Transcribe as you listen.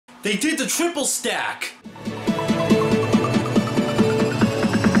They did the triple stack!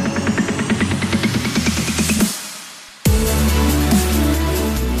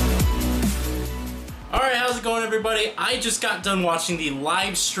 Alright, how's it going, everybody? I just got done watching the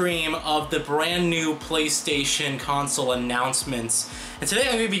live stream of the brand new PlayStation console announcements. And today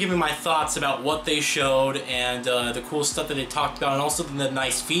I'm going to be giving my thoughts about what they showed and the cool stuff that they talked about, and also the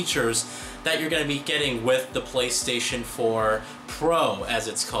nice features that you're going to be getting with the PlayStation 4 Pro, as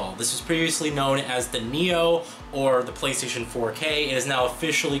it's called. This was previously known as the Neo or the PlayStation 4K. It is now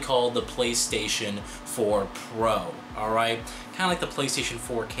officially called the PlayStation 4 Pro. Alright? Kind of like the PlayStation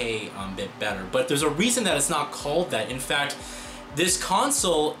 4K a bit better. But there's a reason that it's not called that. In fact, this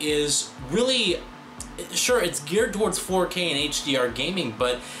console is really... Sure, it's geared towards 4K and HDR gaming,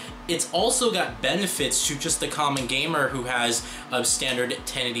 but it's also got benefits to just the common gamer who has a standard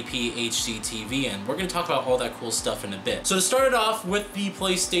 1080p HD TV, and we're going to talk about all that cool stuff in a bit. So to start it off with the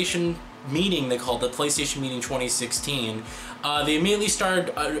PlayStation meeting, they called the PlayStation Meeting 2016, they immediately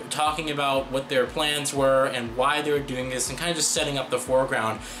started talking about what their plans were and why they were doing this, and kind of just setting up the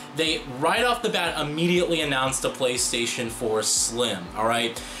foreground. They, right off the bat, immediately announced the PlayStation 4 Slim,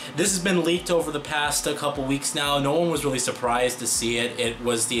 alright? This has been leaked over the past couple weeks now. No one was really surprised to see it. It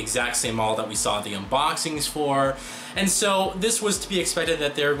was the exact same model that we saw the unboxings for. And so this was to be expected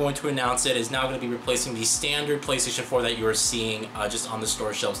that they're going to announce it is now going to be replacing the standard PlayStation 4 that you are seeing just on the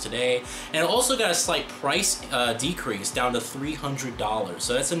store shelves today. And it also got a slight price decrease down to $300.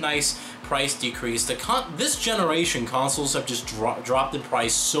 So that's a nice price decrease. This generation, consoles have just dropped in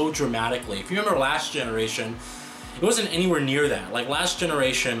price so dramatically. If you remember last generation, it wasn't anywhere near that. Like last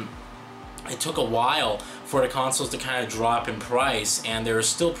generation, it took a while for the consoles to kind of drop in price, and they were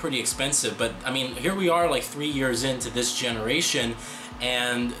still pretty expensive. But I mean, here we are like 3 years into this generation,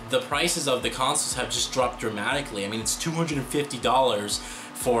 and the prices of the consoles have just dropped dramatically. I mean, it's $250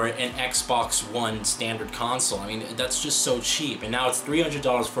 for an Xbox One standard console. I mean, that's just so cheap. And now it's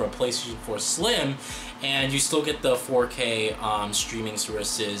 $300 for a PlayStation 4 Slim, and you still get the 4K streaming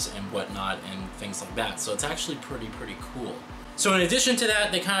services and whatnot and things like that. So it's actually pretty cool. So in addition to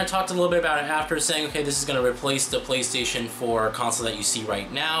that, they kind of talked a little bit about it after, saying, okay, this is going to replace the PlayStation 4 console that you see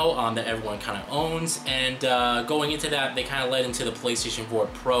right now, that everyone kind of owns. And going into that, they kind of led into the PlayStation 4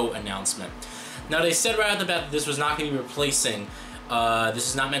 Pro announcement. Now, they said right out the bat that this was not going to be replacing this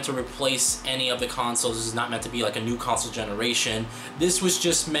is not meant to replace any of the consoles. This is not meant to be like a new console generation. This was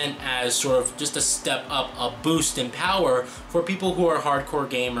just meant as sort of just a step up, a boost in power for people who are hardcore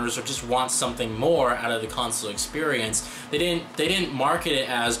gamers or just want something more out of the console experience. They didn't market it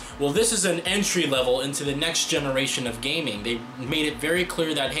as, well, this is an entry level into the next generation of gaming. They made it very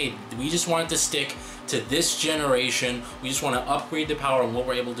clear that, hey, we just wanted to stick to this generation. We just want to upgrade the power and what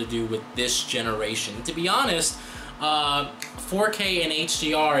we're able to do with this generation. And to be honest, 4K and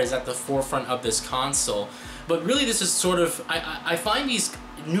HDR is at the forefront of this console, but really this is sort of, I find these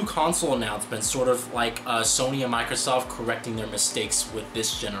new console announcements sort of like Sony and Microsoft correcting their mistakes with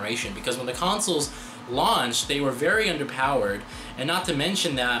this generation, because when the consoles launched, they were very underpowered, and not to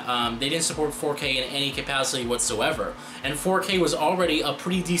mention that they didn't support 4K in any capacity whatsoever. And 4K was already a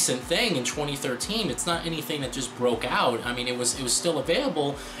pretty decent thing in 2013. It's not anything that just broke out. I mean, it was still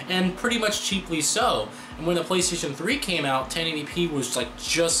available, and pretty much cheaply so. And when the PlayStation 3 came out, 1080p was like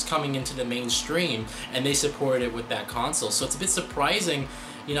just coming into the mainstream, and they supported it with that console. So it's a bit surprising.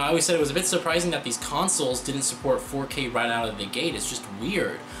 You know, I always said it was a bit surprising that these consoles didn't support 4K right out of the gate. It's just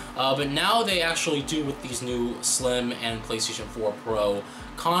weird. But now they actually do with these new Slim and PlayStation 4 Pro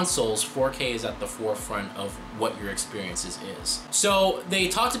consoles. 4K is at the forefront of what your experiences is. So they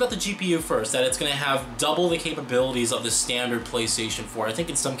talked about the GPU first, that it's going to have double the capabilities of the standard PlayStation 4. I think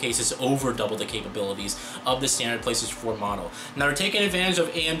in some cases over double the capabilities of the standard PlayStation 4 model. Now they're taking advantage of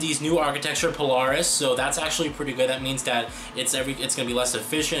AMD's new architecture, Polaris, so that's actually pretty good. That means that it's going to be less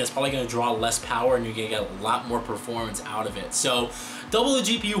efficient, it's probably going to draw less power, and you're going to get a lot more performance out of it. So double the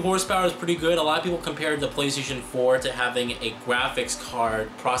GPU horsepower is pretty good. A lot of people compared the PlayStation 4 to having a graphics card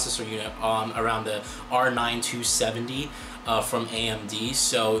processor unit around the R9 270 from AMD.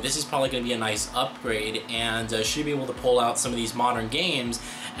 So this is probably going to be a nice upgrade, and should be able to pull out some of these modern games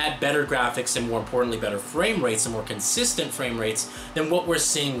at better graphics and, more importantly, better frame rates and more consistent frame rates than what we're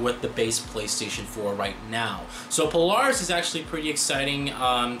seeing with the base PlayStation 4 right now. So Polaris is actually pretty exciting.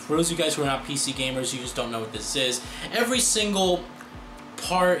 For those of you guys who are not PC gamers, you just don't know what this is. Every single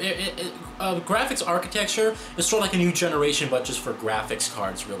part, graphics architecture is sort of like a new generation, but just for graphics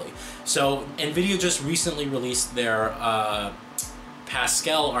cards, really. So NVIDIA just recently released their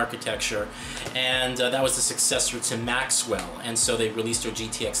Pascal architecture, and that was the successor to Maxwell, and so they released their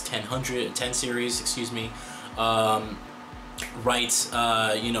GTX 10 series, excuse me. right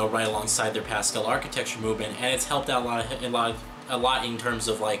alongside their Pascal architecture movement, and it's helped out a lot in terms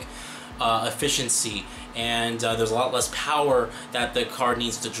of like efficiency, and there's a lot less power that the card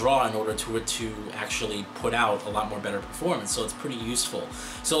needs to draw in order to actually put out a lot more better performance. So it's pretty useful.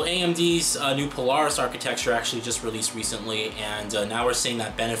 So AMD's new Polaris architecture actually just released recently, and now we're seeing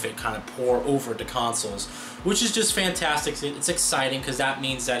that benefit kind of pour over to consoles, which is just fantastic. It's exciting because that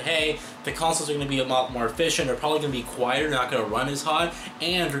means that, hey, the consoles are going to be a lot more efficient, they're probably going to be quieter, not going to run as hot,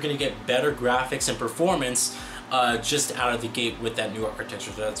 and we're going to get better graphics and performance just out of the gate with that new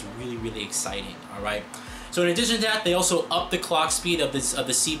architecture. So that's really, really exciting. All right. So in addition to that, they also upped the clock speed of the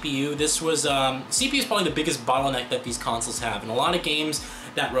CPU. This was CPU is probably the biggest bottleneck that these consoles have, and a lot of games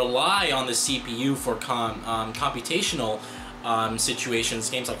that rely on the CPU for computational situations,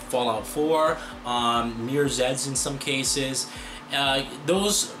 games like Fallout 4, Mirror's Edge in some cases, I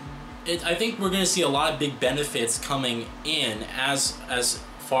think we're going to see a lot of big benefits coming in as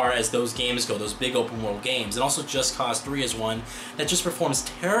far as those games go, those big open world games. And also Just Cause 3 is one that just performs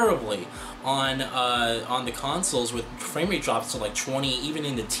terribly on the consoles with frame rate drops to like 20, even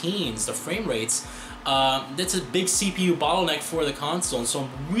in the teens, the frame rates. That's a big CPU bottleneck for the console, and so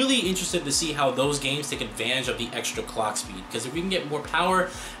I'm really interested to see how those games take advantage of the extra clock speed, because if we can get more power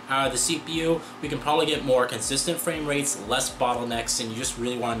out of the CPU, we can probably get more consistent frame rates, less bottlenecks, and you just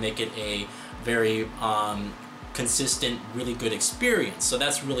really want to make it a very consistent, really good experience. So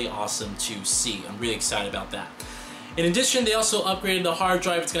that's really awesome to see. I'm really excited about that. In addition, they also upgraded the hard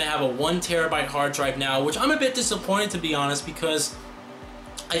drive. It's going to have a 1 terabyte hard drive now, which I'm a bit disappointed, to be honest, because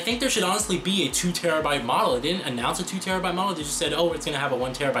I think there should honestly be a 2 terabyte model. It didn't announce a 2 terabyte model. They just said, oh, it's going to have a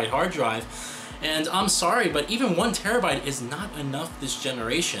 1 terabyte hard drive. And I'm sorry, but even 1 terabyte is not enough this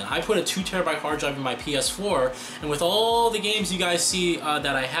generation. I put a 2 terabyte hard drive in my PS4, and with all the games you guys see that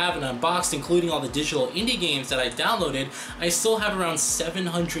I have and unboxed, including all the digital indie games that I downloaded, I still have around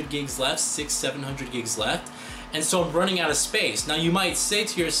 700 gigs left, 700 gigs left. And so I'm running out of space. Now you might say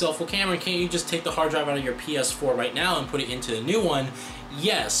to yourself, well, Cameron, can't you just take the hard drive out of your PS4 right now and put it into the new one?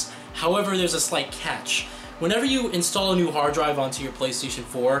 Yes. However, there's a slight catch. Whenever you install a new hard drive onto your PlayStation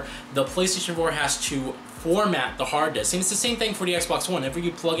 4, the PlayStation 4 has to format the hard disk. And it's the same thing for the Xbox One. Whenever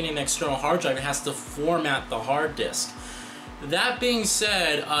you plug in an external hard drive, it has to format the hard disk. That being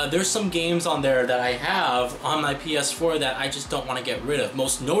said, there's some games on there that I have on my PS4 that I just don't want to get rid of.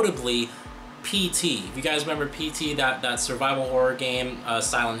 Most notably, PT. If you guys remember PT, that survival horror game,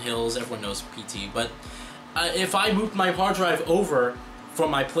 Silent Hills, everyone knows PT. But if I moved my hard drive over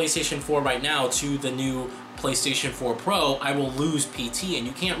from my PlayStation 4 right now to the new PlayStation 4 Pro, I will lose PT, and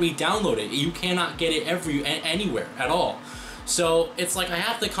you can't re-download it. You cannot get it anywhere at all. So it's like I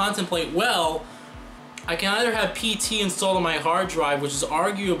have to contemplate, well, I can either have PT installed on my hard drive, which is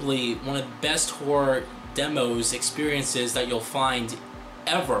arguably one of the best horror demos experiences that you'll find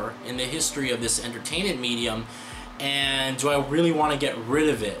ever in the history of this entertainment medium, and do I really want to get rid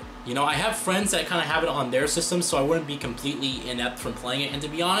of it? You know, I have friends that kind of have it on their system, so I wouldn't be completely inept from playing it. And to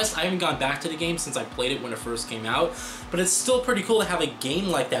be honest, I haven't gone back to the game since I played it when it first came out, but it's still pretty cool to have a game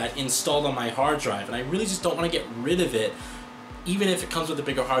like that installed on my hard drive, and I really just don't want to get rid of it, even if it comes with a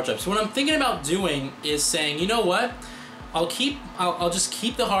bigger hard drive. So what I'm thinking about doing is saying, you know what? I'll just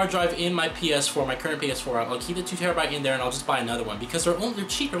keep the hard drive in my PS4, my current PS4. I'll keep the 2 terabyte in there, and I'll just buy another one because they're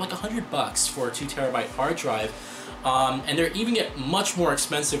cheap. They're like $100 for a 2 terabyte hard drive, and they're even get much more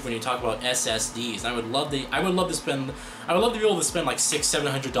expensive when you talk about SSDs. And I would love to be able to spend like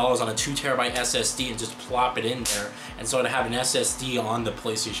 $600-700 on a 2 terabyte SSD and just plop it in there, and so to have an SSD on the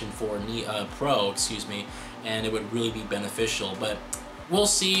PlayStation 4 Pro, excuse me, and it would really be beneficial. But we'll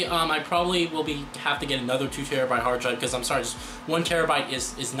see. I probably will have to get another 2 terabyte hard drive because I'm sorry, just 1 terabyte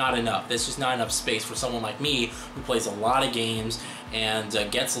is not enough. There's just not enough space for someone like me who plays a lot of games and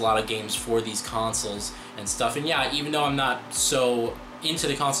gets a lot of games for these consoles and stuff. And yeah, even though I'm not so into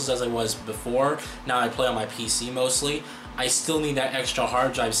the consoles as I was before, now I play on my PC mostly, I still need that extra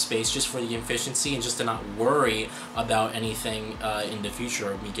hard drive space just for the efficiency and just to not worry about anything in the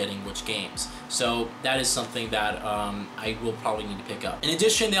future of me getting which games. So that is something that I will probably need to pick up. In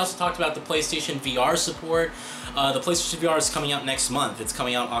addition, they also talked about the PlayStation VR support. The PlayStation VR is coming out next month. It's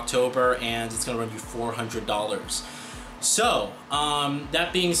coming out in October, and it's going to run you $400. So,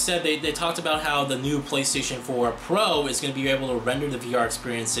 that being said, they talked about how the new PlayStation 4 Pro is going to be able to render the VR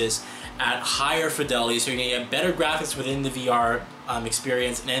experiences at higher fidelity, so you're going to get better graphics within the VR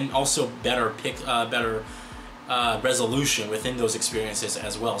experience, and then also better resolution within those experiences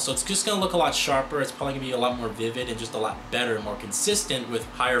as well. So it's just going to look a lot sharper. It's probably going to be a lot more vivid and just a lot better, more consistent with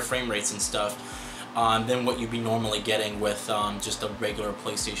higher frame rates and stuff than what you'd be normally getting with just a regular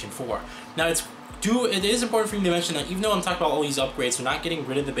PlayStation 4. Now, it's it is important for me to mention that even though I'm talking about all these upgrades, they're not getting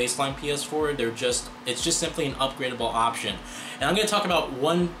rid of the baseline PS4. It's just simply an upgradable option. And I'm going to talk about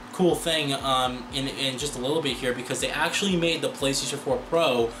one cool thing in just a little bit here, because they actually made the PlayStation 4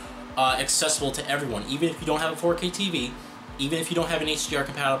 Pro accessible to everyone. Even if you don't have a 4K TV, even if you don't have an HDR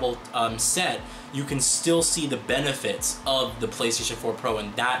compatible set, you can still see the benefits of the PlayStation 4 Pro,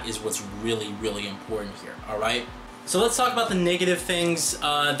 and that is what's really, really important here, alright? So let's talk about the negative things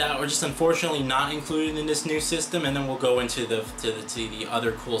that were just unfortunately not included in this new system, and then we'll go into the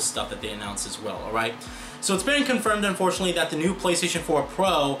other cool stuff that they announced as well, alright? So it's been confirmed, unfortunately, that the new PlayStation 4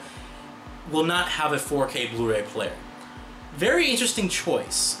 Pro will not have a 4K Blu-ray player. Very interesting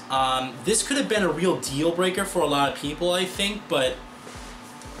choice. This could have been a real deal breaker for a lot of people, I think, but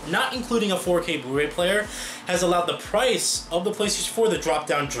not including a 4K Blu-ray player has allowed the price of the PlayStation 4 to drop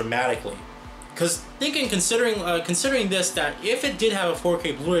down dramatically. Because considering this, that if it did have a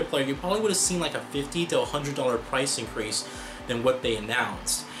 4K Blu-ray player, you probably would have seen like a $50 to $100 price increase than what they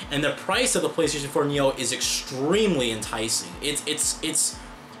announced. And the price of the PlayStation 4 Neo is extremely enticing.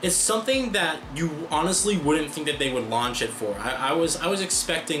 It's something that you honestly wouldn't think that they would launch it for. I was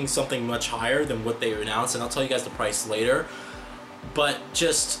expecting something much higher than what they announced, and I'll tell you guys the price later. But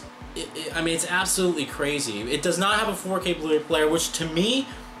just, I mean, it's absolutely crazy. It does not have a 4K Blu-ray player, which to me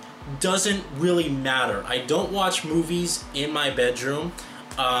doesn't really matter. I don't watch movies in my bedroom.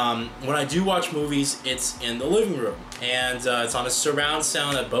 When I do watch movies, it's in the living room, and it's on a surround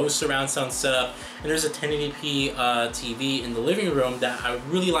sound, a Bose surround sound setup, and there's a 1080p TV in the living room that I would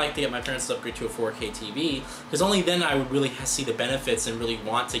really like to get my parents to upgrade to a 4K TV, because only then I would really see the benefits and really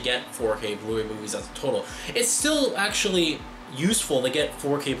want to get 4K Blu-ray movies as a total. It's still actually useful to get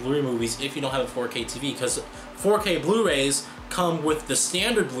 4K Blu-ray movies if you don't have a 4K TV, because 4K Blu-rays come with the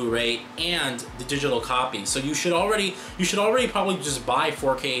standard Blu-ray and the digital copy. So you should already probably just buy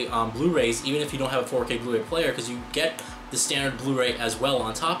 4K Blu-rays even if you don't have a 4K Blu-ray player, because you get the standard Blu-ray as well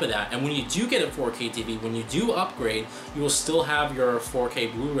on top of that. And when you do get a 4K TV, when you do upgrade, you will still have your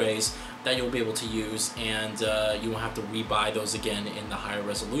 4K Blu-rays that you'll be able to use, and you won't have to rebuy those again in the higher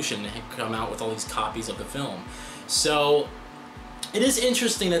resolution and come out with all these copies of the film. So it is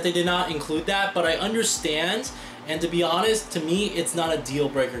interesting that they did not include that, but I understand. And to be honest, to me, it's not a deal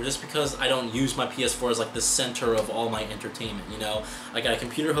breaker just because I don't use my PS4 as like the center of all my entertainment, you know? I got a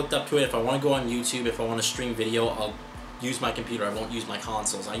computer hooked up to it. If I want to go on YouTube, if I want to stream video, I'll use my computer. I won't use my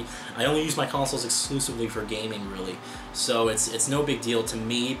consoles. I only use my consoles exclusively for gaming, really. So it's no big deal to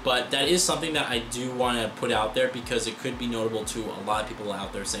me, but that is something that I do want to put out there because it could be notable to a lot of people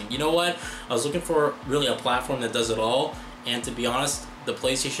out there saying, you know what, I was looking for really a platform that does it all, and to be honest, the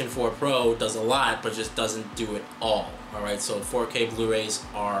PlayStation 4 Pro does a lot, but just doesn't do it all. Alright, so 4K Blu-rays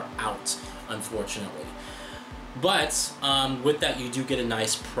are out, unfortunately. But with that, you do get a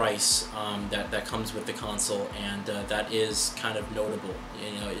nice price that comes with the console, and that is kind of notable.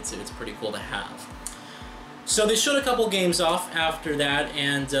 You know, it's pretty cool to have. So they showed a couple games off after that,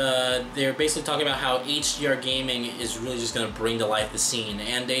 and they're basically talking about how HDR gaming is really just going to bring to life the scene.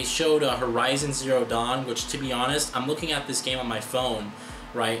 And they showed Horizon Zero Dawn, which, to be honest, I'm looking at this game on my phone,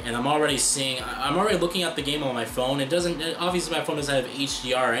 right? And I'm already looking at the game on my phone. Obviously my phone doesn't have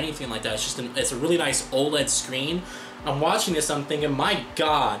HDR or anything like that. It's a really nice OLED screen. I'm watching this, I'm thinking, my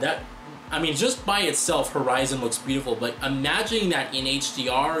God, I mean, just by itself, Horizon looks beautiful, but imagining that in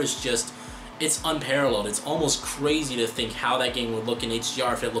HDR is just, it's unparalleled. It's almost crazy to think how that game would look in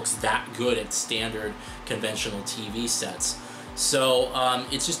HDR if it looks that good at standard conventional TV sets. So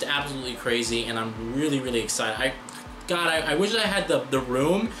it's just absolutely crazy, and I'm really, really excited. I wish I had the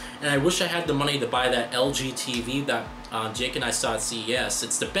room, and I wish I had the money to buy that LG TV that Jake and I saw at CES.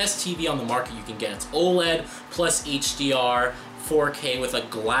 It's the best TV on the market you can get. It's OLED plus HDR, 4K with a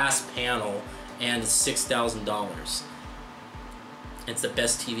glass panel, and it's $6,000. It's the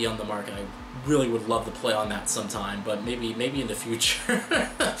best TV on the market. I really would love to play on that sometime, but maybe in the future.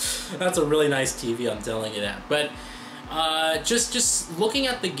 That's a really nice TV, I'm telling you that. But just looking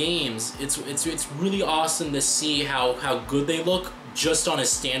at the games, it's really awesome to see how good they look just on a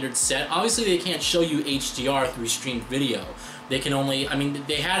standard set. Obviously, they can't show you HDR through streamed video. They can only, I mean,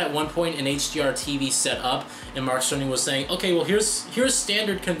 they had at one point an HDR TV set up, and Mark Cerny was saying, okay, well here's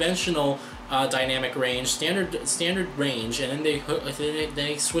standard conventional dynamic range, standard range, and then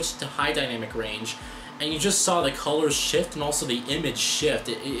they switched to high dynamic range, and you just saw the colors shift and also the image shift.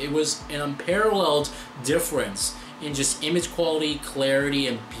 It was an unparalleled difference in just image quality, clarity,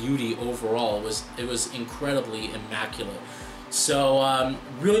 and beauty overall. It was incredibly immaculate. So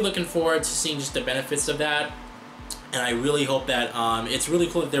really looking forward to seeing just the benefits of that. And I really hope that it's really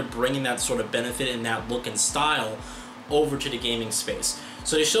cool that they're bringing that sort of benefit and that look and style over to the gaming space.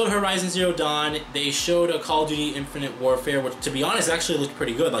 So they showed Horizon Zero Dawn, they showed a Call of Duty Infinite Warfare, which to be honest actually looked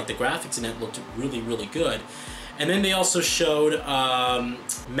pretty good. Like the graphics in it looked really, really good. And then they also showed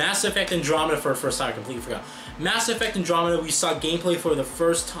Mass Effect Andromeda for the first time. I completely forgot. Mass Effect Andromeda, we saw gameplay for the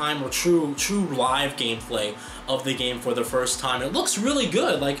first time, or true live gameplay of the game for the first time. It looks really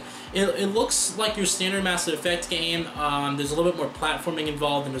good. Like it looks like your standard Mass Effect game. There's a little bit more platforming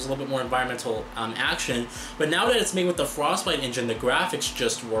involved, and there's a little bit more environmental action. But now that it's made with the Frostbite engine, the graphics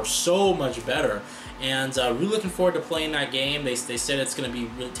just were so much better. And really looking forward to playing that game. They said it's going to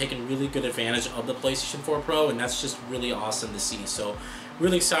be taking really good advantage of the PlayStation 4 Pro, and that's just really awesome to see. So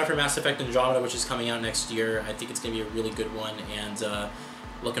really excited for Mass Effect Andromeda, which is coming out next year. I think it's going to be a really good one, and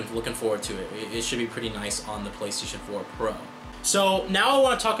looking forward to it. It should be pretty nice on the PlayStation 4 Pro. So now I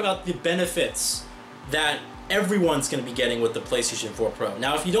want to talk about the benefits that everyone's going to be getting with the PlayStation 4 Pro.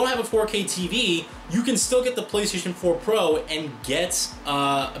 Now, if you don't have a 4K TV, you can still get the PlayStation 4 Pro and get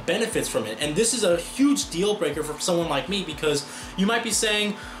benefits from it. And this is a huge deal breaker for someone like me, because you might be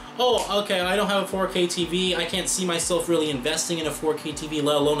saying, oh, okay, I don't have a 4K TV. I can't see myself really investing in a 4K TV,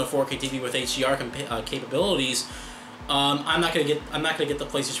 let alone a 4K TV with HDR capabilities. I'm not gonna get the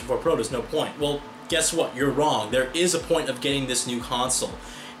PlayStation 4 Pro. There's no point. Well, guess what? You're wrong. There is a point of getting this new console.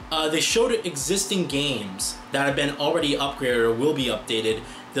 They showed existing games that have been already upgraded or will be updated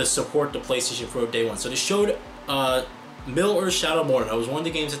to support the PlayStation 4 day one. So they showed Middle-earth Shadow Mordor. That was one of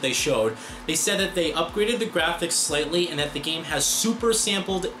the games that they showed. They said that they upgraded the graphics slightly and that the game has super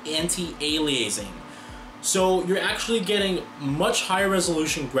sampled anti-aliasing. So you're actually getting much higher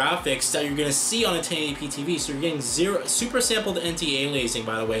resolution graphics that you're going to see on a 1080p TV. So you're getting super sampled anti-aliasing,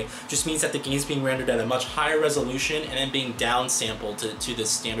 by the way, just means that the game's being rendered at a much higher resolution and then being downsampled to the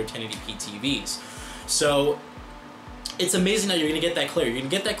standard 1080p TVs. So it's amazing that you're going to get that clarity. You're going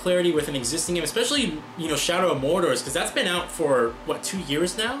to get that clarity with an existing game, especially, you know, Shadow of Mordor, because that's been out for, what, 2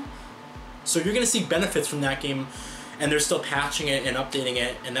 years now? So you're going to see benefits from that game, and they're still patching it and updating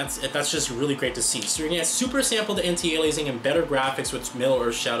it, and that's just really great to see. So you're going to get super sampled anti-aliasing and better graphics with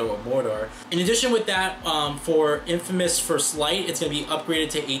Middle-earth Shadow of Mordor. In addition with that, for Infamous First Light, it's going to be upgraded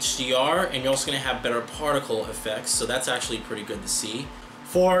to HDR, and you're also going to have better particle effects, so that's actually pretty good to see.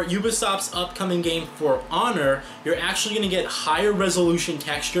 For Ubisoft's upcoming game For Honor, you're actually going to get higher resolution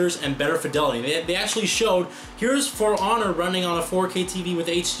textures and better fidelity. They actually showed, here's For Honor running on a 4K TV with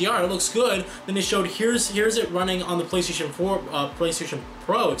HDR, it looks good. Then they showed, here's it running on the PlayStation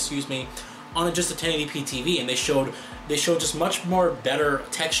Pro, excuse me, on just a 1080p TV, and they showed just much more better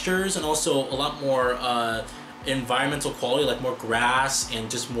textures and also a lot more environmental quality, like more grass and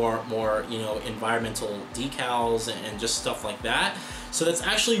just more you know, environmental decals and just stuff like that. So that's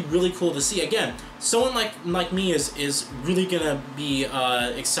actually really cool to see. Again, someone like me is really gonna be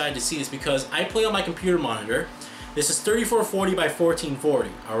excited to see this, because I play on my computer monitor. This is 3440 by 1440.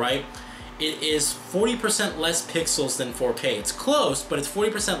 All right, it is 40% less pixels than 4K. It's close, but it's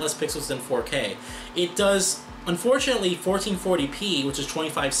 40% less pixels than 4K. It does. Unfortunately, 1440p, which is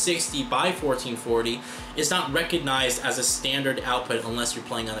 2560 by 1440, is not recognized as a standard output unless you're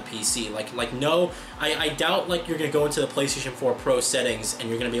playing on a PC. I doubt like you're gonna go into the PlayStation 4 Pro settings and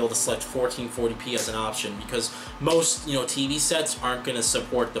you're gonna be able to select 1440p as an option, because most, you know, TV sets aren't gonna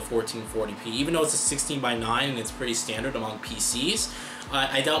support the 1440p, even though it's a 16 by 9 and it's pretty standard among PCs.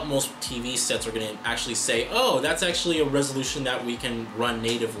 I doubt most TV sets are going to actually say, oh, that's actually a resolution that we can run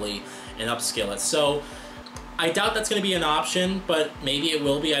natively and upscale it. So I doubt that's going to be an option, but maybe it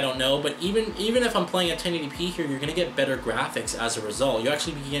will be, I don't know. But even if I'm playing at 1080p here, you're going to get better graphics as a result. You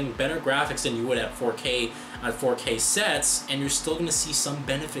actually be getting better graphics than you would at 4K sets, and you're still going to see some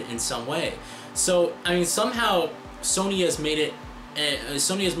benefit in some way. So, I mean, somehow Sony has made it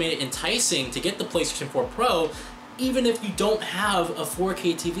enticing to get the PlayStation 4 Pro, even if you don't have a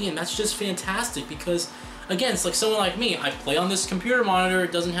 4K TV, and that's just fantastic, because again, it's like someone like me, I play on this computer monitor,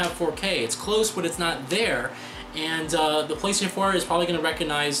 it doesn't have 4K, it's close but it's not there, and the PlayStation 4 is probably going to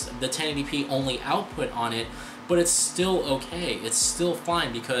recognize the 1080p only output on it, but it's still okay, it's still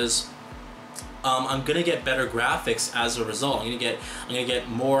fine, because I'm gonna get better graphics as a result. I'm gonna get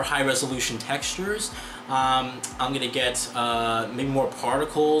more high resolution textures. I'm gonna get maybe more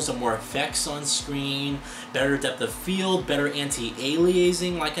particles and more effects on screen, better depth of field, better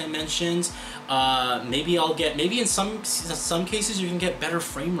anti-aliasing, like I mentioned. Maybe in some cases you can get better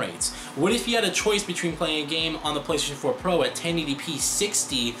frame rates. What if you had a choice between playing a game on the PlayStation 4 Pro at 1080p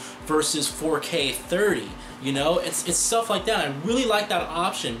 60 versus 4K 30? You know, it's stuff like that. I really like that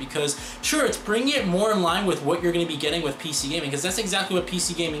option, because sure, it's bringing it more in line with what you're going to be getting with PC gaming, because that's exactly what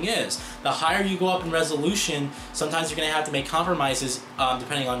PC gaming is. The higher you go up in resolution, resolution, sometimes you're going to have to make compromises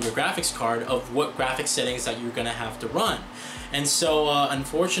depending on your graphics card of what graphics settings that you're going to have to run. And so,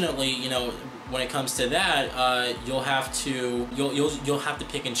 unfortunately, you know, when it comes to that, you'll have to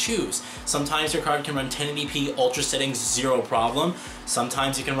pick and choose. Sometimes your card can run 1080p ultra settings, zero problem.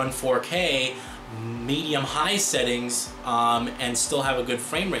 Sometimes you can run 4K medium high settings and still have a good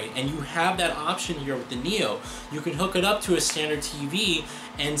frame rate, and you have that option here with the Neo. You can hook it up to a standard TV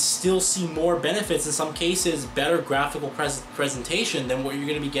and still see more benefits, in some cases better graphical presentation than what you're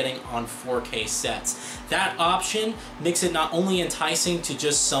going to be getting on 4K sets. That option makes it not only enticing to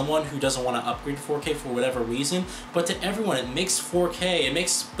just someone who doesn't want to upgrade to 4K for whatever reason, but to everyone. It makes 4K, it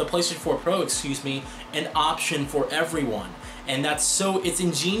makes the PlayStation 4 Pro, excuse me, an option for everyone. And that's so, it's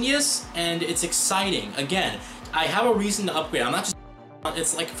ingenious and it's exciting. Again, I have a reason to upgrade. I'm not just,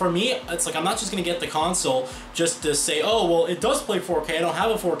 it's like, for me, it's like I'm not just gonna get the console just to say, oh, well, it does play 4K, I don't have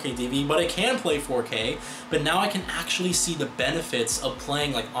a 4K TV, but it can play 4K. But now I can actually see the benefits of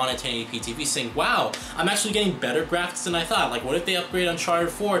playing like on a 1080p TV, saying, wow, I'm actually getting better graphics than I thought. Like, what if they upgrade Uncharted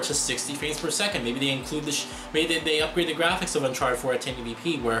 4 to 60 frames per second? Maybe they include the, maybe they upgrade the graphics of Uncharted 4 at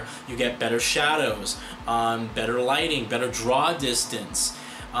 1080p, where you get better shadows, better lighting, better draw distance.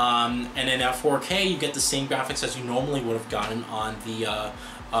 And then at 4K, you get the same graphics as you normally would have gotten on the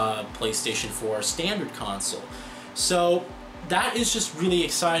PlayStation 4 standard console. So that is just really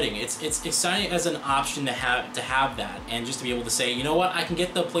exciting. It's exciting as an option to have that, and just to be able to say, you know what, I can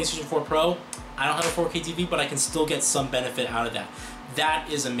get the PlayStation 4 Pro. I don't have a 4K TV, but I can still get some benefit out of that. That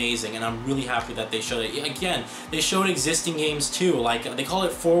is amazing, and I'm really happy that they showed it. Again, they showed existing games too, like they call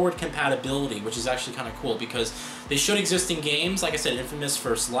it forward compatibility, which is actually kind of cool because they showed existing games, like I said, Infamous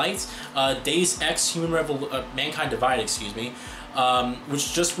First Light, Deus Ex Mankind Divided, excuse me,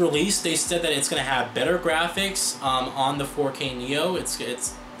 which just released. They said that it's going to have better graphics on the 4K Neo. It's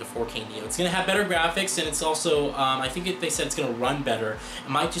the 4K Neo. It's going to have better graphics, and it's also, I think they said it's going to run better. It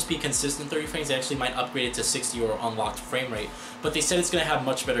might just be consistent 30 frames. They actually might upgrade it to 60 or unlocked frame rate. But they said it's going to have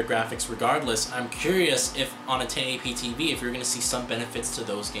much better graphics regardless. I'm curious if on a 1080p TV, if you're going to see some benefits to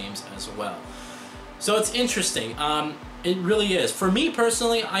those games as well. So it's interesting. It really is. For me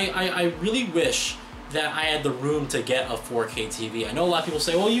personally, I really wish that I had the room to get a 4K TV. I know a lot of people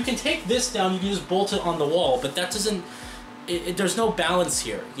say, well, you can take this down, you can just bolt it on the wall, but that doesn't, there's no balance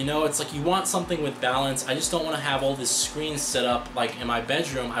here. You know, it's like you want something with balance. I just don't want to have all this screen set up like in my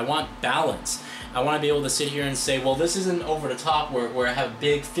bedroom. I want balance. I want to be able to sit here and say, well, this isn't over the top where I have a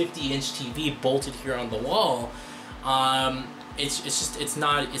big 50-inch TV bolted here on the wall. It's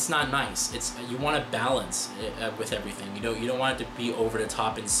not nice. You want to balance with everything. You don't want it to be over the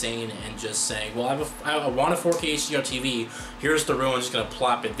top insane and just saying, well, I want a 4K HDR TV. Here's the room. I'm just gonna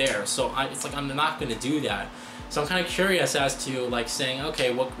plop it there. So it's like I'm not gonna do that. So I'm kind of curious as to like saying,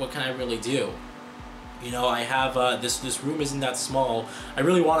 okay, what can I really do? You know, I have this room isn't that small. I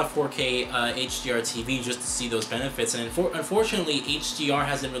really want a 4K HDR TV just to see those benefits. And unfortunately, HDR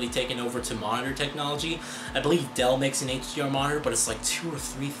hasn't really taken over to monitor technology. I believe Dell makes an HDR monitor, but it's like $2,000 or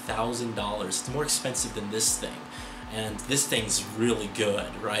 $3,000. It's more expensive than this thing, and this thing's really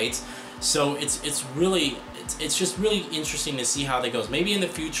good, right? So it's just really interesting to see how that goes. Maybe in the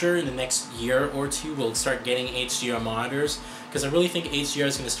future, in the next year or two, we'll start getting HDR monitors, because I really think HDR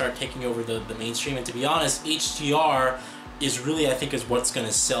is going to start taking over the mainstream. And to be honest, HDR is really, I think, is what's going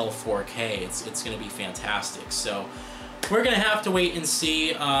to sell 4K. It's going to be fantastic. So we're going to have to wait and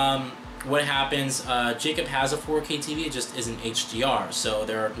see what happens. Jacob has a 4K TV, it just isn't HDR. So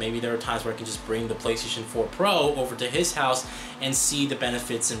maybe there are times where I can just bring the PlayStation 4 Pro over to his house and see the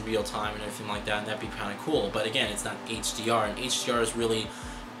benefits in real time and everything like that, and that'd be kind of cool. But again, it's not HDR, and HDR is really,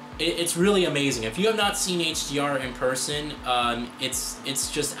 it's really amazing. If you have not seen HDR in person,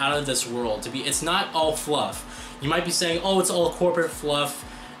 it's just out of this world. It's not all fluff. You might be saying, oh, it's all corporate fluff.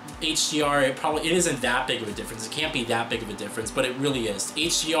 HDR, it isn't that big of a difference. It can't be that big of a difference, but it really is.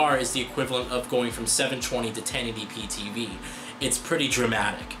 HDR is the equivalent of going from 720 to 1080p TV. It's pretty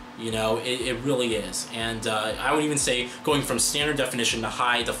dramatic, you know, it really is. And I would even say going from standard definition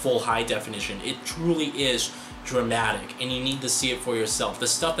to full high definition, it truly is dramatic, and you need to see it for yourself. The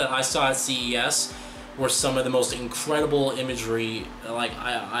stuff that I saw at CES were some of the most incredible imagery like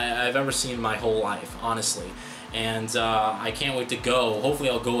I've ever seen in my whole life, honestly. And I can't wait to go. Hopefully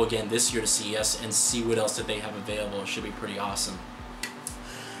I'll go again this year to CES and see what else that they have available. It should be pretty awesome.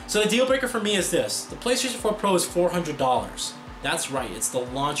 So the deal breaker for me is this. The PlayStation 4 Pro is $400. That's right, it's the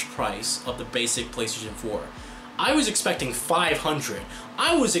launch price of the basic PlayStation 4. I was expecting $500.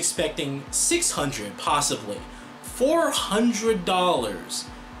 I was expecting $600 possibly. $400,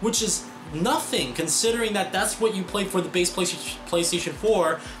 which is nothing, considering that that's what you played for the base PlayStation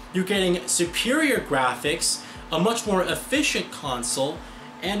 4. You're getting superior graphics, a much more efficient console,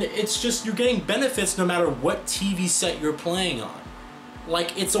 and it's just, you're getting benefits no matter what TV set you're playing on.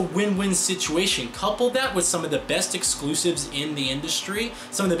 Like, it's a win-win situation. Couple that with some of the best exclusives in the industry,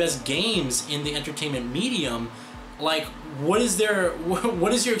 some of the best games in the entertainment medium. Like, what is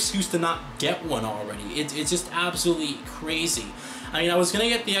your excuse to not get one already? It's just absolutely crazy. I mean, I was gonna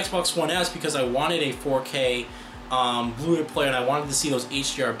get the Xbox One S because I wanted a 4K Blu-ray player and I wanted to see those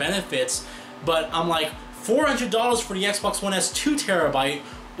HDR benefits, but I'm like, $400 for the Xbox One S 2TB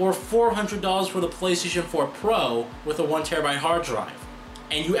or $400 for the PlayStation 4 Pro with a 1TB hard drive.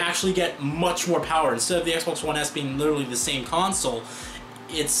 And you actually get much more power. Instead of the Xbox One S being literally the same console,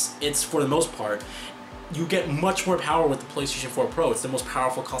 it's for the most part, you get much more power with the PlayStation 4 Pro. It's the most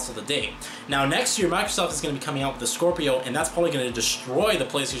powerful console to date. Now next year, Microsoft is going to be coming out with the Scorpio, and that's probably going to destroy the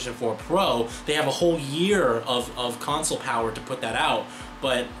PlayStation 4 Pro. They have a whole year of console power to put that out,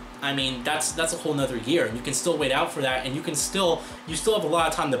 but I mean, that's a whole nother year, and you can still wait out for that, and you still have a lot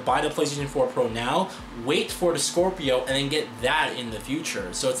of time to buy the PlayStation 4 Pro now, wait for the Scorpio, and then get that in the future.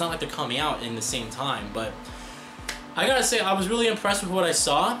 So it's not like they're coming out in the same time, but I gotta say, I was really impressed with what I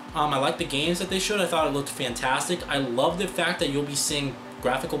saw. I liked the games that they showed. I thought it looked fantastic. I love the fact that you'll be seeing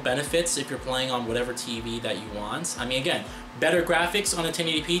graphical benefits if you're playing on whatever TV that you want. I mean, again, better graphics on a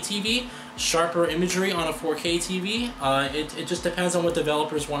 1080p TV, sharper imagery on a 4K TV. It just depends on what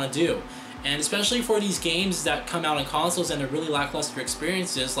developers want to do. And especially for these games that come out on consoles and they're really lackluster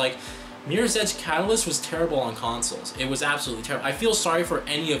experiences, like Mirror's Edge Catalyst was terrible on consoles. It was absolutely terrible. I feel sorry for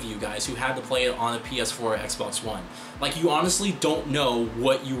any of you guys who had to play it on a PS4 or Xbox One. Like, you honestly don't know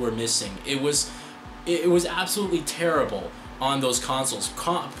what you were missing. It was absolutely terrible on those consoles.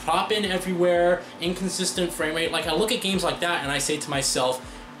 Prop in everywhere, inconsistent frame rate. Like, I look at games like that and I say to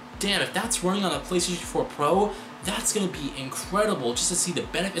myself, damn, if that's running on a PlayStation 4 Pro, that's gonna be incredible just to see the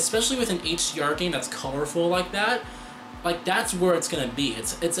benefit, especially with an HDR game that's colorful like that. Like, that's where it's gonna be.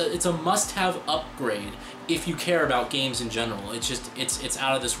 It's a must-have upgrade if you care about games in general. It's just it's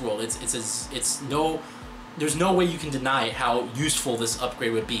out of this world. There's no way you can deny how useful this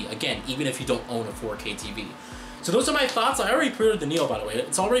upgrade would be. Again, even if you don't own a 4K TV. So those are my thoughts. I already pre-ordered the Neo, by the way.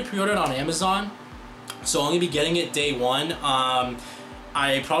 It's already pre-ordered on Amazon, so I'm gonna be getting it day one.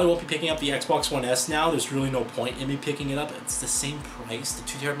 I probably won't be picking up the Xbox One S now. There's really no point in me picking it up. It's the same price. The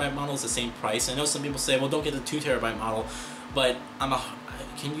 2TB model is the same price. I know some people say, well, don't get the 2TB model, but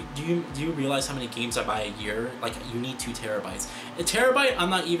do you realize how many games I buy a year? Like, you need 2 terabytes. A terabyte, I'm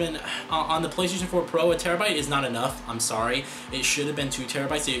not even on the PlayStation 4 Pro. A terabyte is not enough. I'm sorry. It should have been 2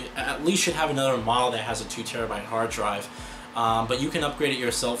 terabytes. It at least should have another model that has a 2 terabyte hard drive. But you can upgrade it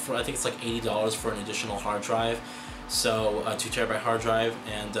yourself for, I think it's like $80 for an additional hard drive. So a 2 terabyte hard drive,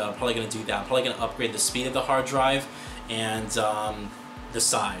 and probably gonna do that. I'm probably gonna upgrade the speed of the hard drive and the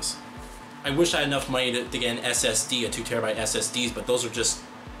size. I wish I had enough money to get an SSD, a 2 terabyte SSDs, but those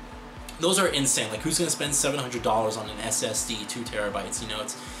are insane. Like, who's gonna spend $700 on an SSD, 2 terabytes? You know,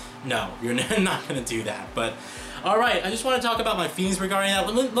 no, you're not gonna do that. But all right, I just want to talk about my feelings regarding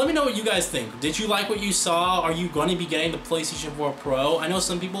that. Let me know what you guys think. Did you like what you saw? Are you going to be getting the PlayStation 4 Pro? I know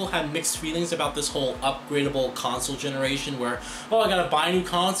some people had mixed feelings about this whole upgradable console generation where, oh, I gotta buy a new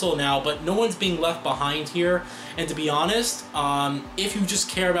console now, but no one's being left behind here. And to be honest, if you just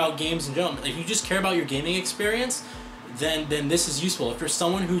care about games in general, if you just care about your gaming experience, then this is useful. If you're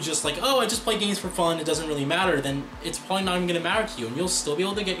someone who just like, oh, I just play games for fun, it doesn't really matter, then it's probably not even going to matter to you, and you'll still be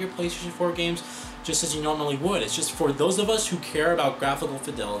able to get your PlayStation 4 games just as you normally would. It's just for those of us who care about graphical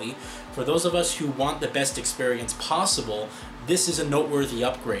fidelity, for those of us who want the best experience possible, this is a noteworthy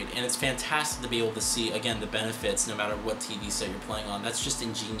upgrade, and it's fantastic to be able to see, again, the benefits no matter what TV set you're playing on. That's just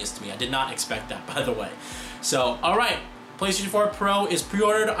ingenious to me. I did not expect that, by the way. So, alright, PlayStation 4 Pro is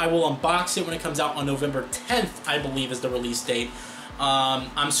pre-ordered. I will unbox it when it comes out on November 10th, I believe is the release date.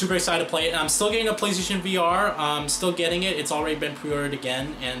 I'm super excited to play it, and I'm still getting a PlayStation VR. I'm still getting it. It's already been pre-ordered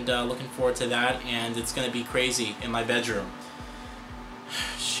again, and looking forward to that, and it's going to be crazy in my bedroom.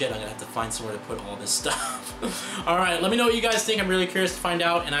 Shit, I'm going to have to find somewhere to put all this stuff. Alright, let me know what you guys think. I'm really curious to find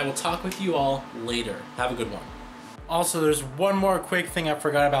out, and I will talk with you all later. Have a good one. Also, there's one more quick thing I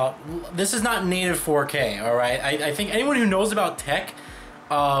forgot about. This is not native 4K, alright? I think anyone who knows about tech,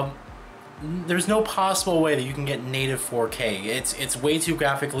 there's no possible way that you can get native 4K. It's way too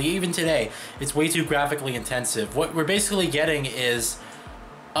graphically, even today, it's way too graphically intensive. What we're basically getting is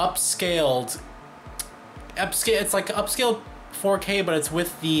upscaled, it's like upscaled 4K, but it's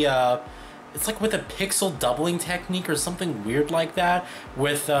with the, it's like with a pixel doubling technique or something weird like that,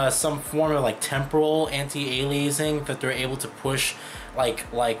 with some form of like temporal anti-aliasing that they're able to push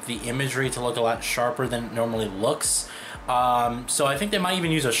like the imagery to look a lot sharper than it normally looks. So I think they might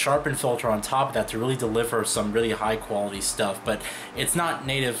even use a sharpen filter on top of that to really deliver some really high quality stuff, but it's not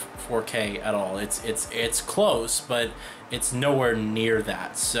native 4K at all. It's close, but it's nowhere near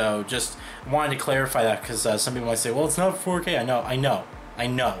that. So just wanted to clarify that, because some people might say, well, it's not 4K. I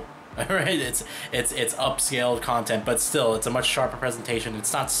know. All right, it's upscaled content, but still, it's a much sharper presentation.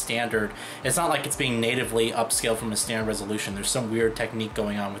 It's not standard. It's not like it's being natively upscaled from a standard resolution. There's some weird technique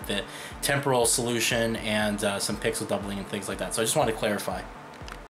going on with the temporal solution and some pixel doubling and things like that. So I just wanted to clarify.